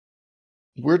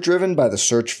We're driven by the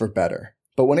search for better.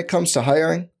 But when it comes to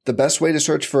hiring, the best way to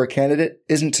search for a candidate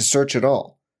isn't to search at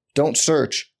all. Don't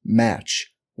search,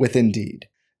 match with Indeed.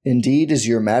 Indeed is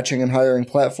your matching and hiring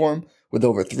platform with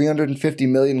over 350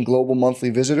 million global monthly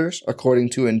visitors,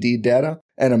 according to Indeed data,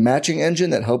 and a matching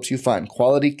engine that helps you find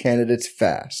quality candidates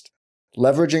fast.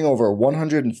 Leveraging over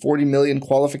 140 million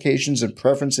qualifications and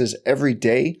preferences every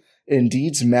day,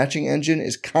 Indeed's matching engine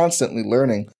is constantly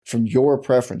learning from your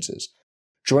preferences.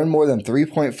 Join more than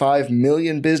 3.5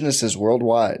 million businesses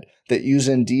worldwide that use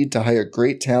Indeed to hire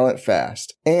great talent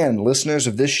fast. And listeners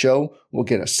of this show will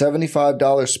get a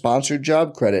 $75 sponsored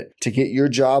job credit to get your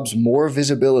jobs more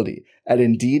visibility at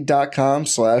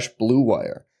Indeed.com/Blue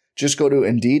Wire. Just go to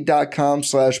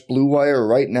Indeed.com/Blue Wire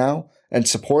right now and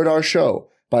support our show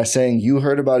by saying you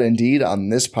heard about Indeed on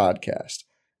this podcast.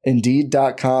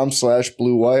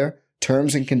 Indeed.com/Blue Wire.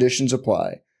 Terms and conditions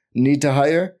apply. Need to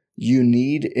hire? You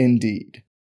need Indeed.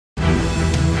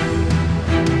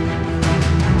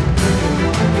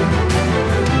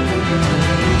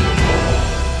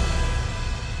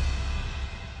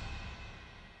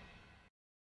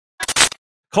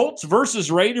 Colts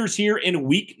versus Raiders here in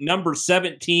week number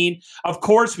 17. Of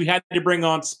course, we had to bring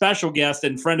on special guest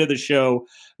and friend of the show,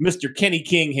 Mr. Kenny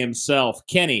King himself.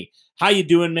 Kenny, how you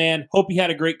doing, man? Hope you had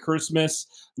a great Christmas.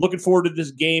 Looking forward to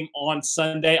this game on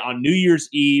Sunday, on New Year's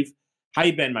Eve. How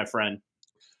you been, my friend?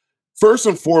 First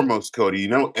and foremost,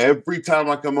 Cody, every time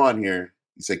I come on here,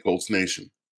 you say Colts Nation.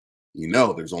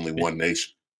 There's only one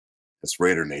nation. It's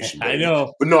Raider Nation, baby. I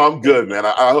know. But no, I'm good, man.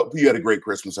 I hope you had a great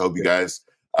Christmas. I hope you guys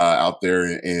out there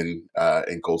in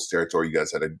Colts territory, you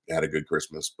guys had a good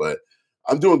Christmas. But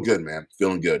I'm doing good, man.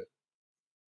 Feeling good.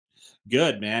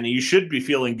 Good, man. You should be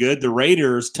feeling good. The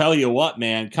Raiders, tell you what,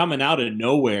 man, coming out of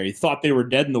nowhere. You thought they were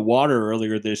dead in the water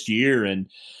earlier this year. And,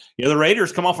 the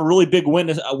Raiders come off a really big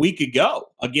win a week ago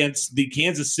against the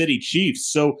Kansas City Chiefs.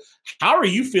 So how are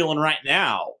you feeling right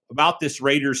now about this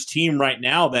Raiders team right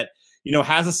now that,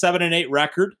 has a 7-8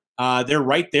 record? They're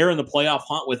right there in the playoff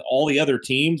hunt with all the other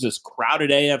teams, this crowded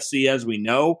AFC, as we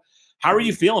know. How are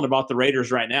you feeling about the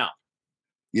Raiders right now?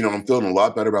 I'm feeling a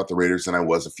lot better about the Raiders than I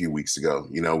was a few weeks ago.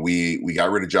 We got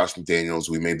rid of Josh McDaniels.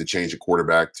 We made the change at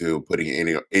quarterback to putting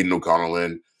Aiden O'Connell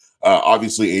in.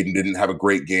 Obviously, Aiden didn't have a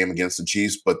great game against the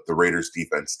Chiefs, but the Raiders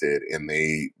defense did, and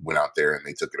they went out there and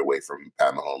they took it away from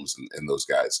Pat Mahomes and those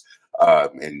guys.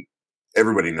 And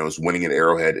everybody knows winning at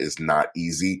Arrowhead is not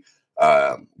easy.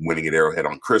 Winning at Arrowhead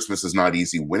on Christmas is not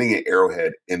easy. Winning at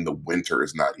Arrowhead in the winter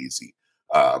is not easy.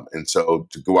 And so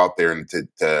to go out there and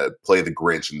to play the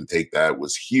Grinch and to take that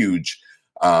was huge.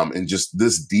 And just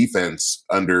this defense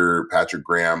under Patrick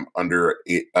Graham, under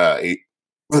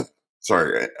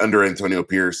Antonio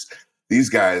Pierce, these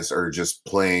guys are just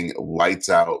playing lights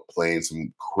out, playing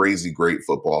some crazy great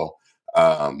football.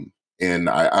 And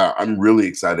I'm really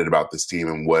excited about this team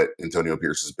and what Antonio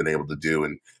Pierce has been able to do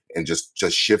and just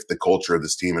shift the culture of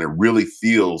this team. And it really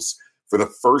feels, for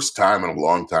the first time in a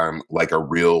long time, like a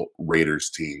real Raiders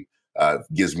team.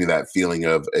 Gives me that feeling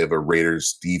of a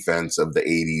Raiders defense of the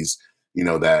 80s,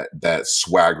 that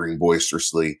swaggering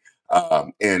boisterously.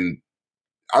 And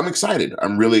I'm excited.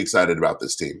 I'm really excited about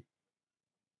this team.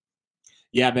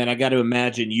 Yeah, man, I got to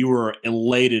imagine you were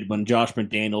elated when Josh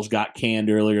McDaniels got canned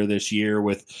earlier this year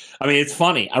it's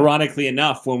funny. Ironically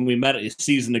enough, when we met a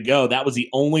season ago, that was the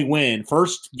only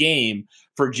first game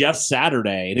for Jeff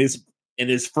Saturday. It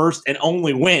is first and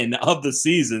only win of the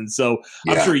season. So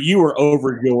yeah. I'm sure you were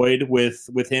overjoyed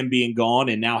with him being gone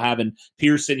and now having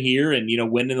Pearson here and,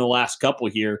 winning the last couple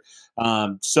here.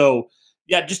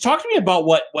 Yeah, just talk to me about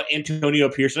what Antonio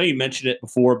Pierce, I know you mentioned it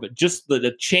before, but just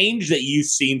the change that you've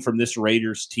seen from this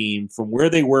Raiders team, from where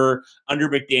they were under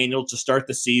McDaniel to start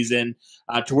the season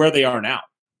to where they are now.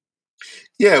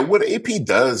 Yeah, what AP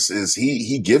does is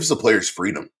he gives the players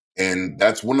freedom. And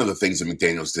that's one of the things that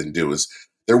McDaniels didn't do is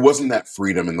there wasn't that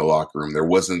freedom in the locker room. There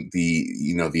wasn't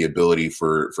the ability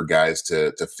for guys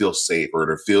to feel safe or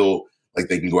to feel like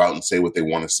they can go out and say what they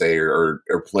want to say or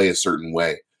play a certain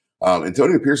way.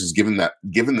 Antonio Pierce has given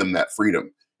them that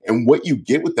freedom. And what you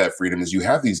get with that freedom is you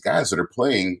have these guys that are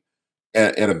playing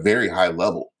at a very high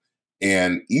level.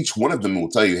 And each one of them will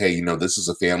tell you, hey, this is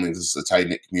a family. This is a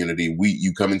tight-knit community.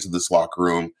 You come into this locker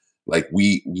room, like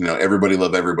everybody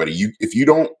love everybody. If you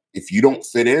don't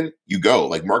fit in, you go.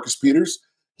 Like Marcus Peters,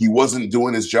 he wasn't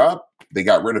doing his job. They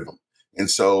got rid of him. And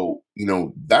so,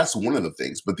 that's one of the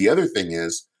things. But the other thing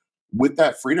is, with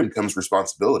that freedom comes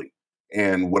responsibility.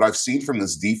 And what I've seen from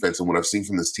this defense and what I've seen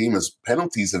from this team is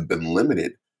penalties have been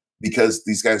limited because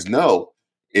these guys know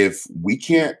if we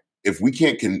can't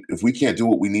do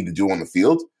what we need to do on the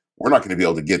field, we're not going to be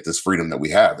able to get this freedom that we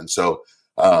have. And so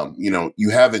You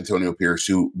have Antonio Pierce,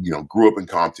 who grew up in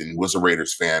Compton, was a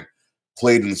Raiders fan,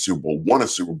 played in the Super Bowl, won a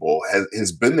Super Bowl,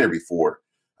 has been there before.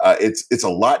 It's a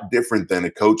lot different than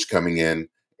a coach coming in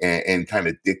and kind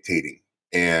of dictating.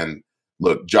 And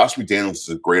look, Josh McDaniels is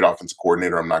a great offensive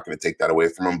coordinator. I'm not going to take that away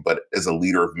from him, but as a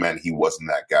leader of men, he wasn't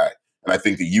that guy. And I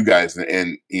think that you guys,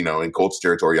 and in Colts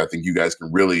territory, I think you guys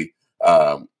can really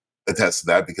attest to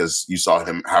that, because you saw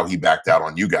how he backed out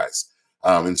on you guys.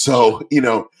 And so,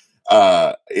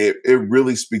 it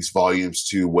really speaks volumes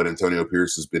to what Antonio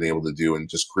Pierce has been able to do, and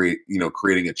just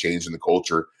creating a change in the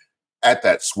culture at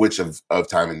that switch of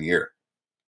time in the year.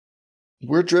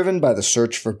 We're driven by the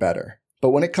search for better. But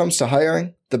when it comes to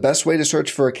hiring, the best way to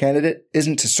search for a candidate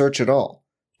isn't to search at all.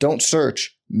 Don't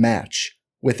search, match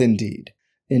with Indeed.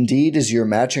 Indeed is your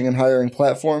matching and hiring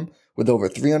platform with over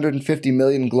 350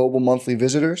 million global monthly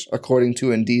visitors, according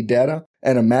to Indeed data,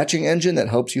 and a matching engine that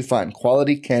helps you find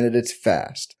quality candidates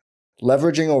fast.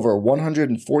 Leveraging over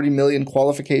 140 million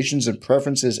qualifications and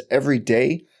preferences every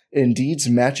day, Indeed's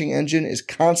matching engine is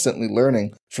constantly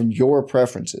learning from your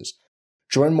preferences.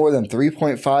 Join more than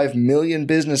 3.5 million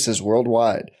businesses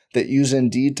worldwide that use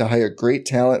Indeed to hire great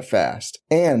talent fast.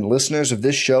 And listeners of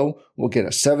this show will get a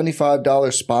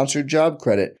 $75 sponsored job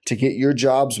credit to get your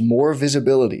jobs more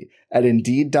visibility at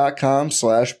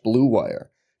Indeed.com/Blue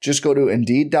Wire. Just go to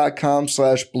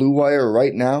Indeed.com/Blue Wire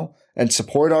right now and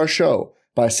support our show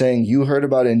by saying you heard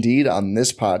about Indeed on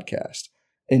this podcast.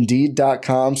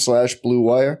 Indeed.com/Blue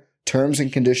Wire. Terms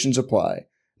and conditions apply.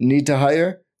 Need to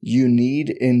hire? You need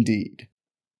Indeed.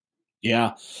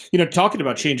 Yeah. Talking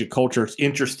about change of culture, it's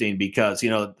interesting because,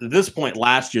 at this point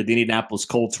last year, the Indianapolis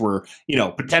Colts were,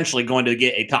 potentially going to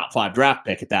get a top 5 draft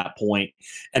pick at that point.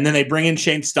 And then they bring in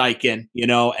Shane Steichen,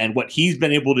 and what he's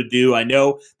been able to do. I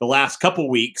know the last couple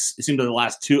weeks, it seemed like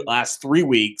the last 3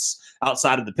 weeks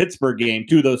outside of the Pittsburgh game,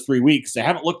 2 of those 3 weeks, they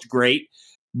haven't looked great.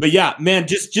 But yeah, man,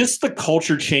 just the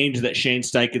culture change that Shane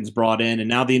Steichen's brought in, and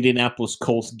now the Indianapolis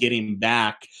Colts getting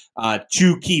back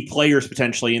 2 key players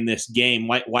potentially in this game,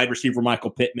 wide receiver Michael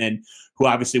Pittman, who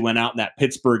obviously went out in that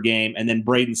Pittsburgh game, and then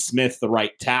Braden Smith, the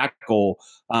right tackle,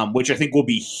 which I think will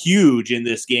be huge in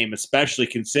this game, especially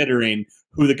considering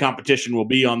who the competition will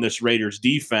be on this Raiders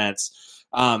defense.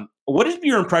 What has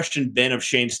your impression been of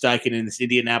Shane Steichen in this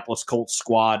Indianapolis Colts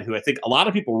squad, who I think a lot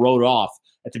of people wrote off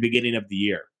at the beginning of the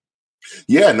year?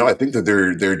 Yeah, no, I think that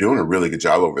they're doing a really good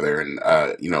job over there, and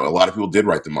a lot of people did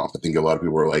write them off. I think a lot of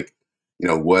people were like,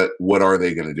 what are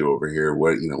they going to do over here?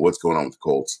 What's going on with the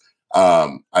Colts?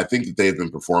 I think that they've been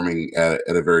performing at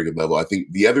a very good level. I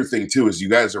think the other thing too is you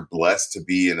guys are blessed to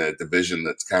be in a division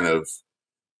that's kind of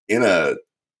in a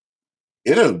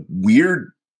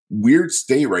weird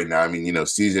state right now. I mean,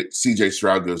 CJ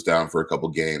Stroud goes down for a couple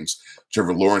games,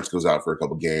 Trevor Lawrence goes out for a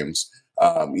couple games.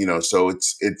 So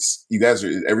it's you guys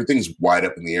are, everything's wide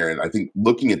up in the air. And I think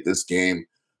looking at this game,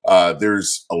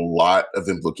 there's a lot of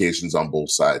implications on both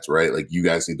sides, right? Like, you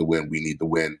guys need to win, we need to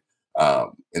win.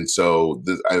 And so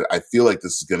I feel like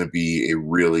this is going to be a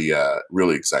really,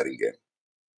 really exciting game.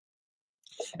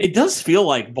 It does feel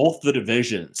like both the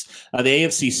divisions, the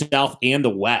AFC South and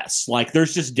the West, like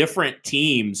there's just different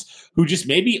teams who just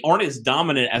maybe aren't as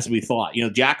dominant as we thought.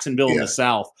 Jacksonville in the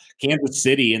South, Kansas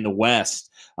City in the West.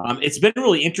 It's been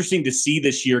really interesting to see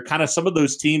this year kind of some of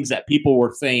those teams that people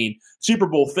were saying Super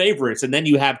Bowl favorites. And then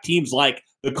you have teams like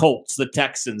the Colts, the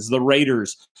Texans, the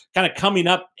Raiders kind of coming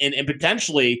up and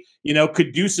potentially,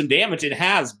 could do some damage. It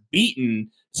has beaten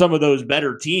some of those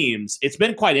better teams. It's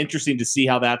been quite interesting to see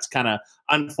how that's kind of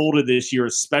unfolded this year,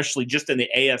 especially just in the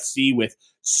AFC with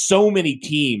so many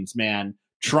teams, man,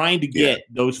 trying to get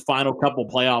those final couple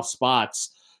playoff spots.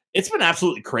 It's been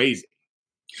absolutely crazy.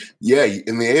 Yeah,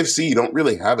 in the AFC, you don't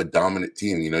really have a dominant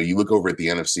team. You look over at the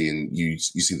NFC and you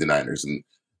see the Niners, and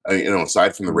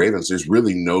aside from the Ravens, there's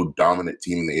really no dominant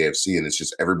team in the AFC, and it's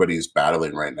just everybody's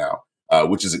battling right now,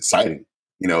 which is exciting.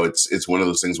 It's one of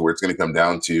those things where it's going to come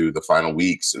down to the final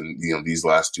weeks, and these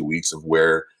last 2 weeks of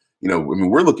where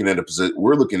we're looking at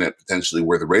potentially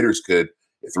where the Raiders could,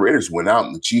 if the Raiders win out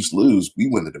and the Chiefs lose, we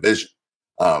win the division.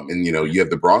 And you have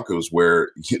the Broncos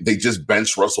where they just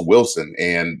benched Russell Wilson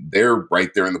and they're right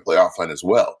there in the playoff hunt as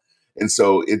well. And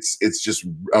so it's just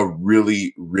a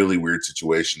really, really weird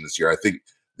situation this year. I think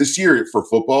this year for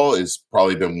football has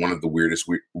probably been one of the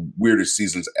weirdest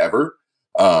seasons ever.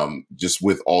 Just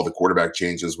with all the quarterback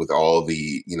changes, with all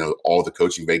the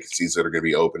coaching vacancies that are going to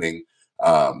be opening.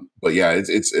 But yeah,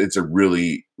 it's a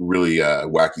really, really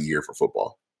wacky year for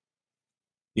football.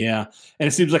 Yeah. And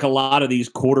it seems like a lot of these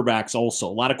quarterbacks also,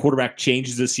 a lot of quarterback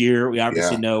changes this year. We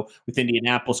obviously know with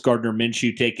Indianapolis, Gardner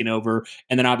Minshew taking over.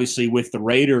 And then obviously with the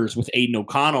Raiders, with Aiden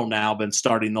O'Connell now been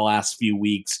starting the last few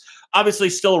weeks. Obviously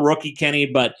still a rookie, Kenny,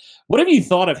 but what have you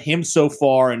thought of him so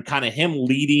far and kind of him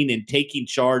leading and taking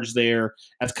charge there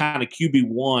as kind of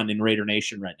QB1 in Raider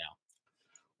Nation right now?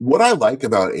 What I like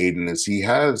about Aiden is he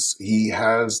has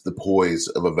the poise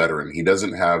of a veteran. He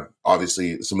doesn't have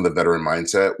obviously some of the veteran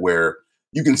mindset where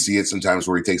you can see it sometimes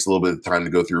where he takes a little bit of time to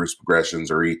go through his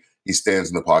progressions, or he stands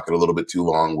in the pocket a little bit too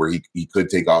long where he could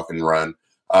take off and run.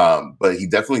 But he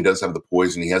definitely does have the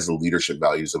poise, and he has the leadership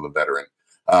values of a veteran.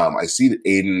 I see that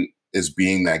Aiden as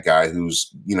being that guy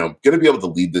who's, going to be able to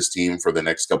lead this team for the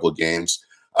next couple of games.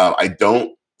 I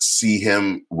don't see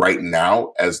him right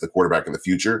now as the quarterback of the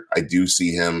future. I do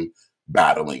see him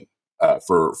battling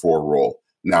for a role.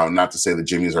 Now, not to say that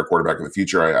Jimmy is our quarterback of the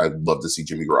future. I'd love to see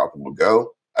Jimmy Garoppolo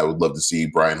go. I would love to see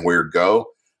Brian Hoyer go.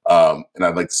 And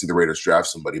I'd like to see the Raiders draft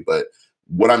somebody. But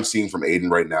what I'm seeing from Aiden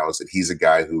right now is that he's a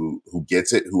guy who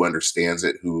gets it, who understands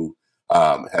it, who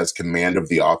has command of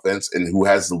the offense, and who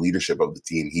has the leadership of the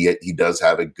team. He does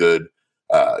have a good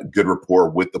rapport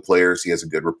with the players. He has a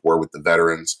good rapport with the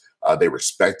veterans. They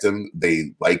respect him.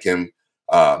 They like him.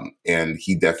 And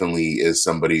he definitely is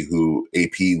somebody who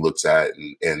AP looks at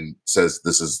and says,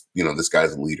 this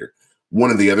guy's a leader.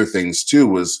 One of the other things too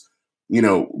was,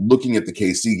 looking at the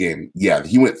KC game. Yeah,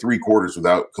 he went 3 quarters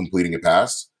without completing a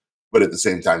pass, but at the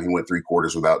same time, he went 3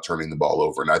 quarters without turning the ball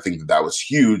over. And I think that was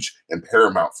huge and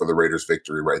paramount for the Raiders'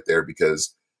 victory right there,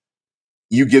 because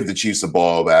you give the Chiefs the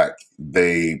ball back,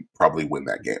 they probably win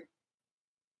that game.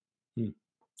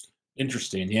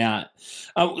 Interesting. Yeah.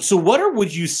 So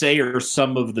would you say are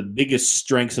some of the biggest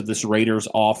strengths of this Raiders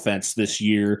offense this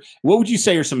year? What would you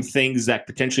say are some things that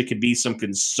potentially could be some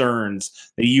concerns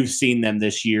that you've seen them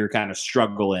this year kind of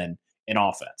struggle in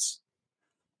offense?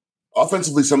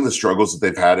 Offensively, some of the struggles that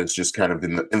they've had is just kind of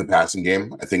in the passing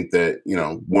game. I think that,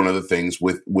 one of the things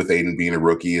with Aiden being a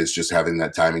rookie is just having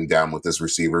that timing down with his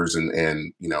receivers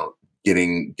and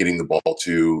getting the ball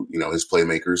to, his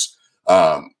playmakers.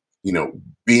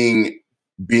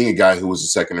 Being a guy who was a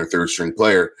second or third string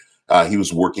player, he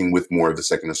was working with more of the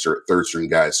second or third string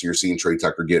guys. So you're seeing Trey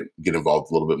Tucker get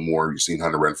involved a little bit more. You're seeing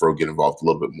Hunter Renfrow get involved a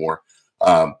little bit more.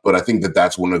 But I think that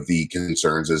that's one of the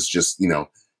concerns is just,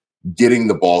 getting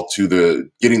the ball to the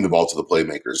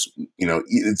playmakers.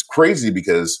 It's crazy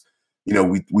because,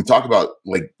 we talk about,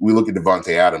 like, we look at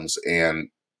Devontae Adams and,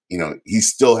 he's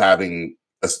still having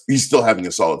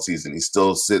a solid season. He's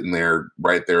still sitting there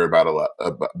right there about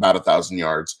 1,000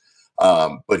 yards.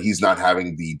 But he's not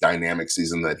having the dynamic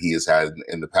season that he has had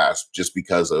in the past just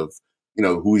because of,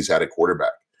 who he's had at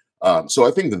quarterback. So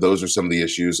I think that those are some of the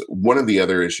issues. One of the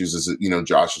other issues is that,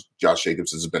 Josh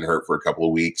Jacobs has been hurt for a couple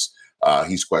of weeks.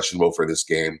 He's questionable for this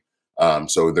game.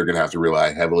 So they're going to have to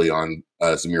rely heavily on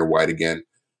Zamir White again.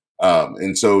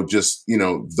 And so just,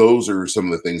 those are some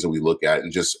of the things that we look at.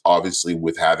 And just obviously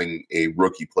with having a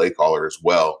rookie play caller as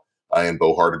well, and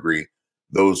Bo Hardegree,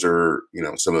 those are,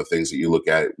 some of the things that you look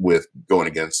at with going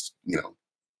against,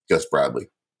 Gus Bradley.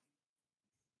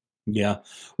 Yeah.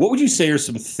 What would you say are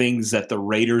some things that the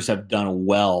Raiders have done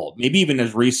well, maybe even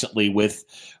as recently with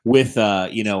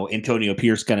Antonio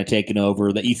Pierce kind of taking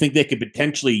over, that you think they could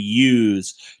potentially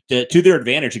use to their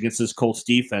advantage against this Colts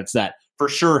defense that for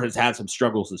sure has had some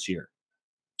struggles this year?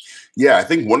 Yeah, I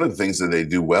think one of the things that they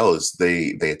do well is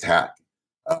they attack.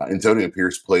 Antonio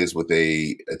Pierce plays with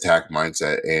a attack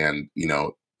mindset, and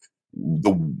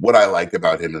what I like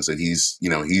about him is that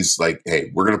he's like,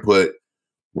 hey, we're gonna put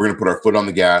our foot on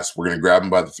the gas. We're gonna grab him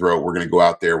by the throat. We're gonna go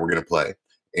out there. We're gonna play,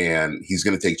 and he's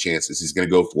gonna take chances. He's gonna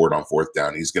go for it on 4th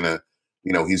down. He's gonna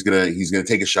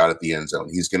take a shot at the end zone.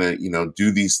 He's gonna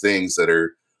do these things that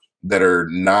are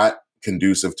not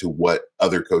conducive to what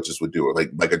other coaches would do,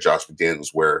 like a Josh McDaniels,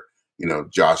 where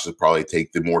Josh would probably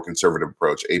take the more conservative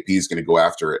approach. AP is going to go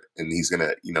after it, and he's going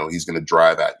to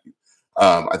drive at you.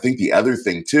 I think the other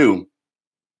thing too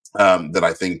that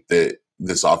I think that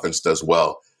this offense does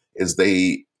well is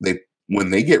they when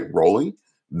they get rolling,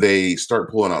 they start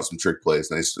pulling out some trick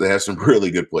plays, and they have some really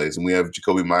good plays. And we have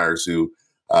Jacoby Myers who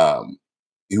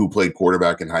played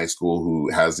quarterback in high school, who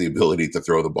has the ability to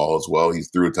throw the ball as well. He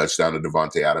threw a touchdown to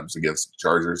Devontae Adams against the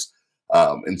Chargers.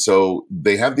 And so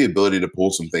they have the ability to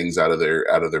pull some things out of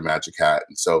their magic hat.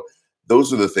 And so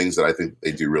those are the things that I think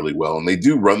they do really well. And they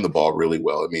do run the ball really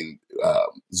well. I mean,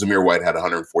 Zamir White had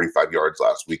 145 yards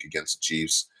last week against the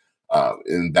Chiefs.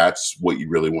 And that's what you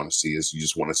really want to see, is you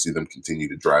just want to see them continue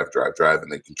to drive, and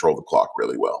they control the clock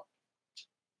really well.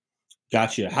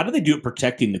 Gotcha. How do they do it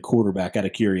protecting the quarterback, out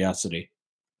of curiosity?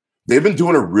 They've been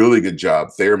doing a really good job.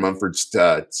 Thayer Munford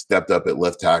stepped up at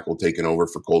left tackle, taking over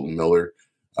for Colton Miller.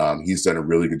 He's done a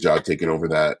really good job taking over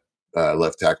that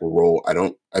left tackle role.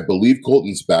 I believe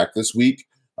Colton's back this week,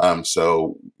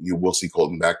 So you will see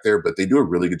Colton back there, but they do a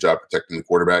really good job protecting the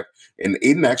quarterback. And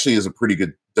Aiden actually does a pretty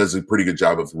good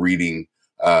job of reading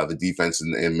the defense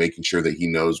and making sure that he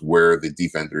knows where the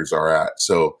defenders are at.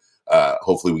 So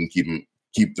hopefully we can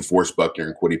keep DeForest Buckner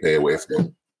and Kwity Paye away from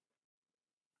him.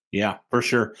 Yeah, for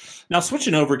sure. Now,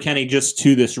 switching over, Kenny, just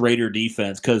to this Raider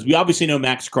defense, because we obviously know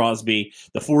Max Crosby,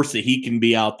 the force that he can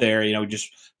be out there,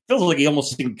 just feels like he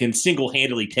almost can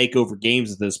single-handedly take over games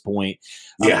at this point.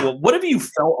 Yeah. What have you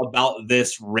felt about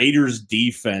this Raiders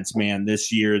defense, man,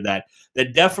 this year that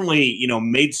definitely,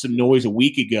 made some noise a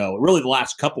week ago, really the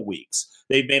last couple weeks?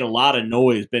 They've made a lot of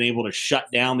noise, been able to shut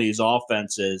down these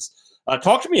offenses.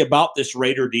 Talk to me about this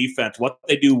Raider defense, what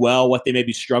they do well, what they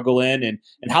maybe struggle in, and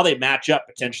how they match up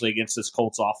potentially against this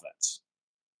Colts offense.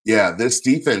 Yeah, this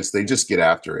defense, they just get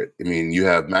after it. I mean, you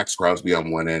have Max Crosby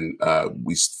on one end.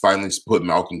 We finally put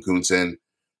Malcolm Kuntz in.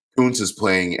 Kuntz is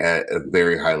playing at a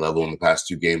very high level in the past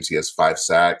 2 games. He has 5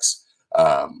 sacks,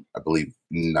 I believe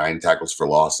 9 tackles for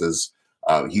losses.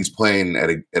 He's playing at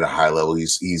a high level.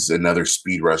 He's another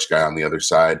speed rush guy on the other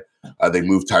side. They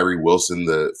moved Tyree Wilson,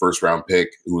 the first-round pick,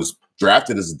 who was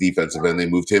drafted as a defensive end. They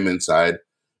moved him inside.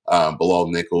 Bilal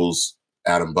Nichols,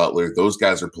 Adam Butler, those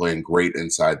guys are playing great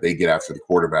inside. They get after the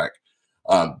quarterback.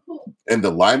 And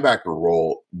the linebacker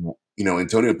role,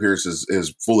 Antonio Pierce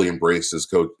is fully embraced his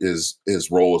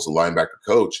role as a linebacker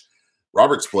coach.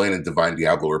 Robert Spillane and Divine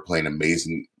Diablo are playing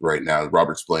amazing right now.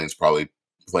 Robert Spillane's probably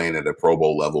playing at a Pro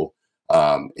Bowl level.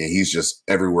 And he's just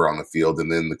everywhere on the field.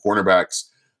 And then the cornerbacks,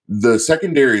 the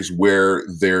secondary is where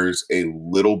there's a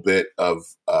little bit of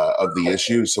the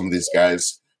issue. Some of these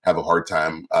guys have a hard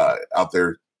time out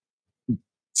there.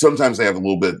 Sometimes they have a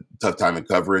little bit tough time in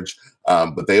coverage,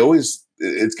 but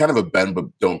it's kind of a bend but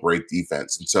don't break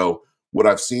defense. And so what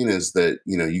I've seen is that,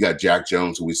 you got Jack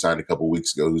Jones, who we signed a couple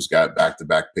weeks ago, who's got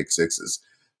back-to-back pick sixes.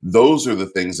 Those are the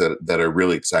things that are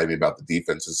really exciting me about the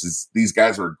defense. Is these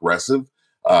guys are aggressive.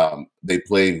 They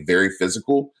play very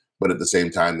physical, but at the same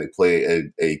time, they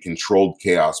play a controlled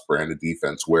chaos brand of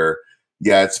defense where,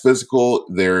 yeah, it's physical.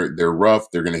 They're rough.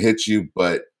 They're going to hit you,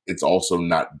 but it's also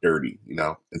not dirty.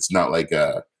 It's not like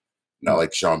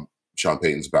Sean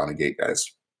Payton's Bounty Gate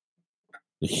guys.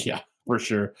 Yeah, for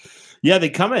sure. Yeah, they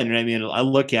come in. I mean, I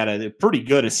look at it, they're pretty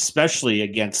good, especially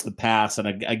against the pass. And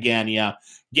again, yeah,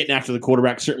 getting after the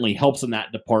quarterback certainly helps in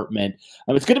that department.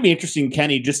 It's going to be interesting,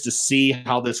 Kenny, just to see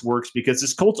how this works because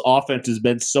this Colts offense has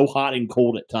been so hot and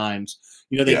cold at times.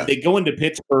 They go into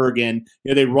Pittsburgh and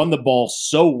they run the ball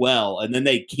so well, and then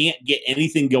they can't get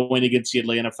anything going against the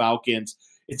Atlanta Falcons.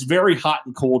 It's very hot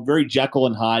and cold, very Jekyll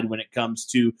and Hyde when it comes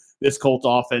to this Colts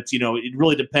offense. It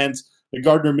really depends.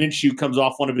 Gardner Minshew comes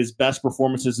off one of his best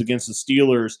performances against the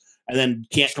Steelers and then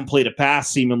can't complete a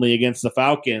pass seemingly against the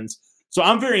Falcons. So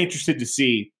I'm very interested to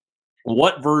see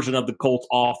what version of the Colts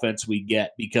offense we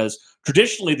get because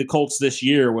traditionally the Colts this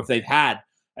year, if they've had,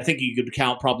 I think you could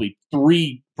count probably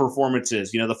 3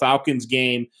 performances, the Falcons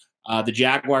game, the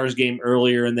Jaguars game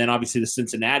earlier, and then obviously the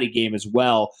Cincinnati game as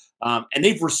well. And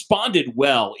they've responded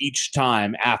well each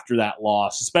time after that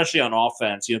loss, especially on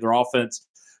offense. Their offense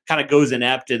kind of goes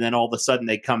inept and then all of a sudden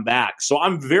they come back. So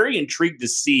I'm very intrigued to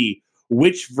see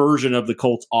which version of the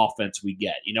Colts offense we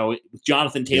get. With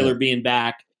Jonathan Taylor being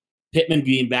back, Pittman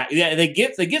being back. Yeah, they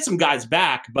get some guys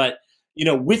back, but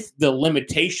with the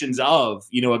limitations of,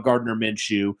 a Gardner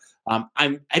Minshew,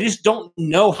 I just don't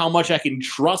know how much I can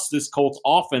trust this Colts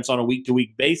offense on a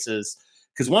week-to-week basis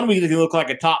because one week they look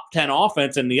like a top 10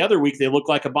 offense and the other week they look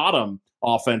like a bottom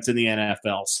offense in the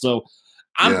NFL. So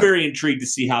I'm very intrigued to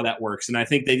see how that works. And I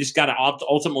think they just got to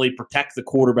ultimately protect the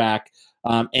quarterback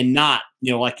and not,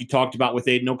 like you talked about with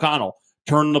Aiden O'Connell,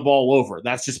 turn the ball over.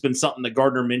 That's just been something that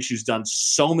Gardner Minshew's done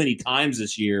so many times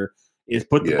this year is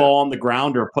put the ball on the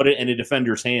ground or put it in a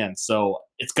defender's hands. So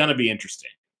it's going to be interesting.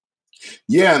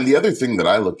 Yeah, and the other thing that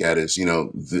I look at is,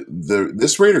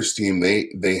 this Raiders team,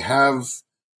 they have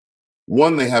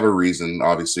a reason.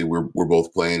 Obviously, we're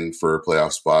both playing for a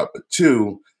playoff spot, but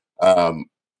 2,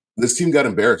 this team got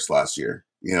embarrassed last year.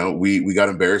 We got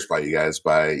embarrassed by you guys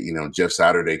by Jeff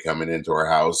Saturday coming into our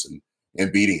house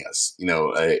and beating us.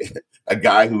 A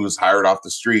guy who was hired off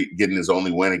the street getting his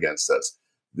only win against us.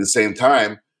 At the same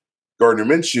time, Gardner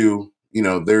Minshew,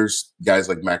 there's guys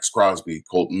like Max Crosby,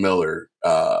 Colton Miller,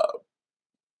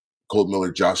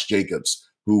 Josh Jacobs,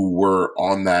 who were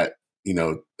on that,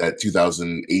 that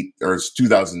 2008 or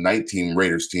 2019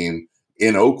 Raiders team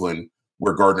in Oakland,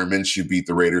 where Gardner Minshew beat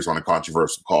the Raiders on a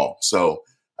controversial call. So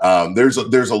there's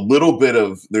a little bit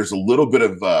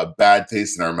of bad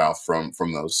taste in our mouth from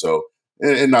those. So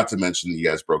and not to mention you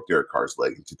guys broke Derek Carr's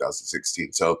leg in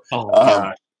 2016. So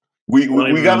we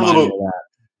got a little.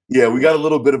 Yeah, we got a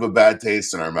little bit of a bad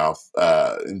taste in our mouth.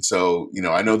 And so,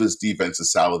 I know this defense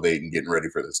is salivating getting ready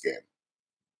for this game.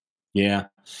 Yeah,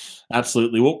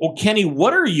 absolutely. Well, Kenny,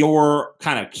 what are your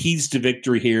kind of keys to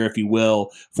victory here, if you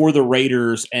will, for the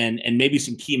Raiders and maybe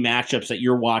some key matchups that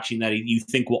you're watching that you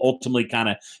think will ultimately kind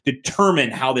of determine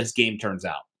how this game turns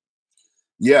out?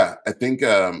 Yeah, I think,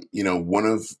 I'm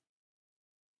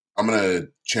going to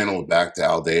channel it back to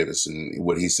Al Davis. And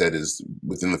what he said is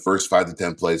within the first 5 to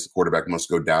 10 plays, the quarterback must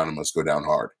go down and must go down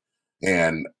hard.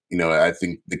 And, I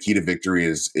think the key to victory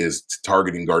is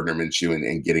targeting Gardner Minshew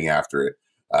and getting after it.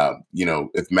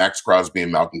 If Max Crosby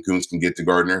and Malcolm Kuntz can get to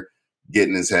Gardner, get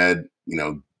in his head,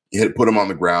 put him on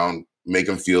the ground, make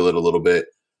him feel it a little bit.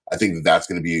 I think that's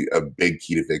going to be a big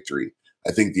key to victory.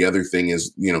 I think the other thing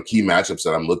is, key matchups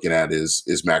that I'm looking at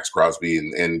is Max Crosby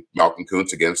and Malcolm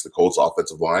Kuntz against the Colts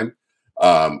offensive line.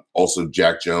 Also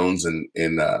Jack Jones and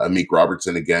Amik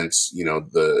Robertson against,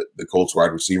 the Colts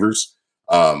wide receivers.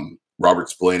 Robert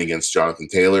Spillane against Jonathan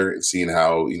Taylor and seeing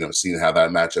how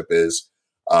that matchup is.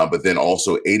 But then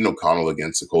also Aiden O'Connell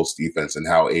against the Colts defense and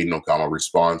how Aiden O'Connell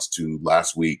responds to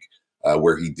last week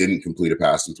where he didn't complete a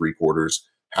pass in 3 quarters,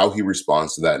 how he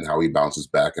responds to that and how he bounces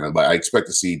back. And I expect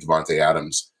to see Devontae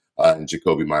Adams and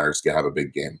Jacoby Myers have a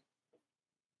big game.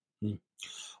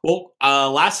 Well,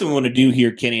 last thing we want to do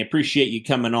here, Kenny, appreciate you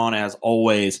coming on as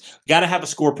always. Got to have a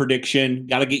score prediction.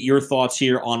 Got to get your thoughts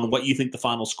here on what you think the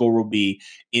final score will be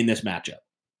in this matchup.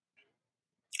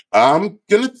 I'm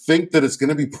going to think that it's going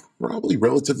to be probably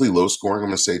relatively low scoring. I'm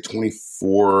going to say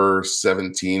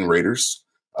 24-17 Raiders.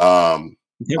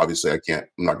 Obviously I'm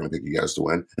not going to pick you guys to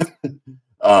win.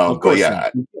 But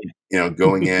yeah,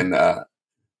 going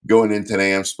in 10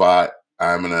 a.m. spot,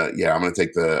 I'm going to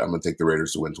take the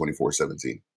Raiders to win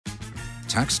 24-17.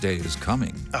 Tax day is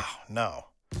coming. Oh, no.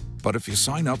 But if you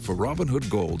sign up for Robinhood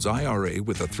Gold's IRA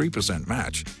with a 3%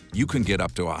 match, you can get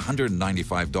up to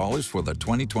 $195 for the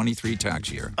 2023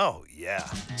 tax year. Oh, yeah.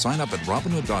 Sign up at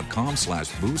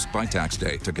Robinhood.com/boost by tax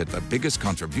day to get the biggest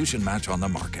contribution match on the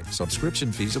market.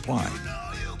 Subscription fees apply.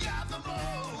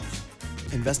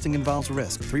 Investing involves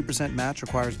risk. 3% match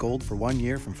requires gold for 1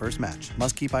 year from first match.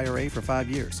 Must keep IRA for 5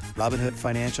 years. Robinhood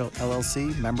Financial,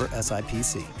 LLC, member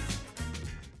SIPC.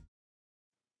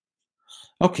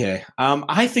 Okay.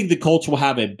 I think the Colts will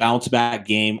have a bounce back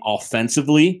game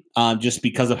offensively just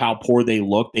because of how poor they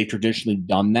look. They've traditionally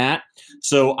done that.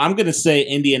 So I'm going to say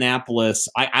Indianapolis.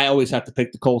 I always have to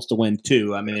pick the Colts to win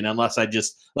too. I mean, unless I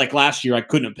just, like last year, I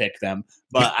couldn't pick them.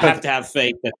 But I have to have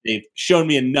faith that they've shown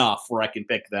me enough where I can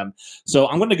pick them. So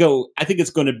I'm going to go, I think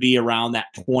it's going to be around that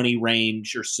 20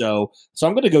 range or so. So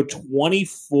I'm going to go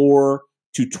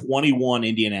 24-21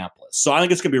 Indianapolis. So I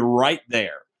think it's going to be right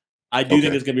there. I do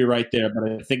think it's going to be right there, but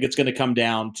I think it's going to come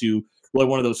down to really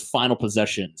one of those final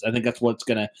possessions. I think that's what's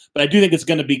going to – but I do think it's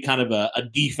going to be kind of a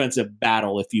defensive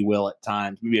battle, if you will, at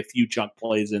times. Maybe a few chunk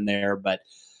plays in there. But,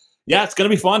 yeah, it's going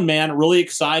to be fun, man. Really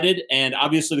excited. And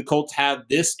obviously the Colts have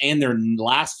this and their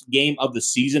last game of the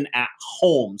season at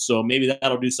home. So maybe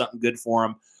that'll do something good for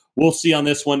them. We'll see on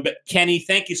this one. But, Kenny,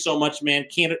 thank you so much, man.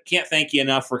 Can't thank you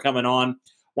enough for coming on.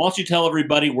 Why don't you tell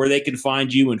everybody where they can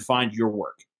find you and find your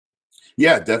work?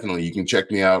 Yeah, definitely. You can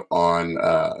check me out on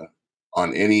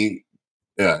any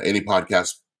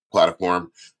podcast platform,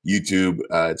 YouTube.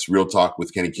 It's Real Talk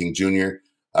with Kenny King Jr.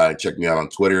 Check me out on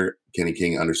Twitter, Kenny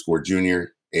King _Jr.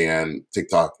 and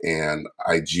TikTok and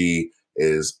IG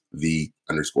is the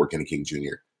 _ Kenny King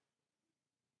Jr.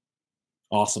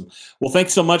 Awesome. Well,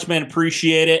 thanks so much, man.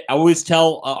 Appreciate it. I always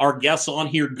tell our guests on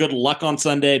here, good luck on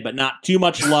Sunday, but not too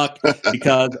much luck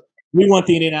because we want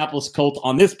the Indianapolis Colts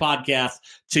on this podcast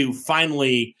to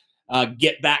finally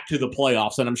get back to the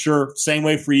playoffs. And I'm sure same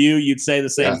way for you, you'd say the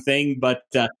same thing, but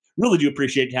really do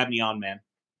appreciate having you on, man.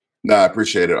 No, I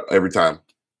appreciate it every time.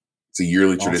 It's a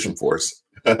yearly tradition for us.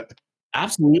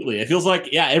 Absolutely. It feels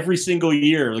like, every single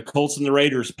year the Colts and the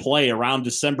Raiders play around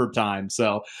December time.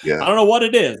 So I don't know what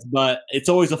it is, but it's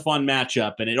always a fun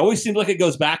matchup. And it always seems like it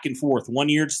goes back and forth. 1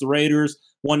 year it's the Raiders,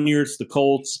 1 year it's the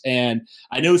Colts. And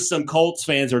I know some Colts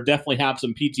fans are definitely have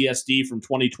some PTSD from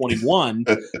 2021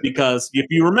 because if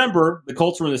you remember, the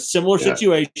Colts were in a similar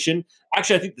situation.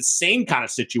 Actually, I think the same kind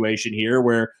of situation here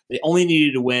where they only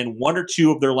needed to win 1 or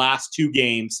 2 of their last 2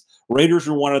 games. Raiders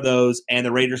were one of those, and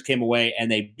the Raiders came away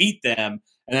and they beat them.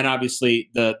 And then obviously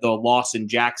the loss in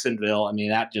Jacksonville, I mean,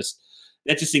 that just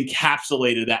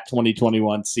encapsulated that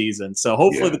 2021 season. So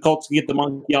hopefully the Colts can get the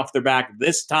monkey off their back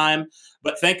this time.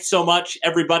 But thanks so much,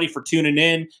 everybody, for tuning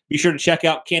in. Be sure to check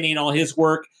out Kenny and all his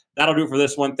work. That'll do it for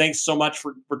this one. Thanks so much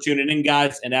for tuning in,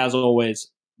 guys. And as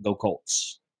always, go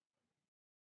Colts.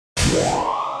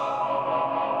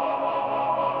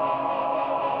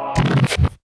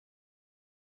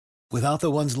 Without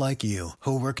the ones like you,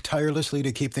 who work tirelessly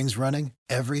to keep things running,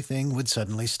 everything would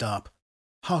suddenly stop.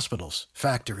 Hospitals,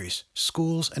 factories,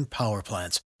 schools, and power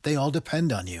plants, they all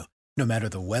depend on you. No matter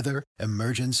the weather,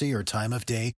 emergency, or time of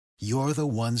day, you're the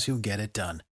ones who get it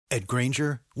done. At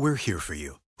Grainger, we're here for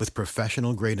you with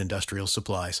professional-grade industrial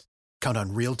supplies. Count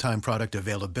on real-time product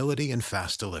availability and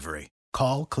fast delivery.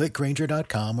 Call, click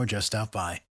Grainger.com, or just stop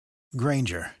by.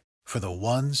 Grainger, for the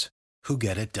ones who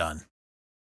get it done.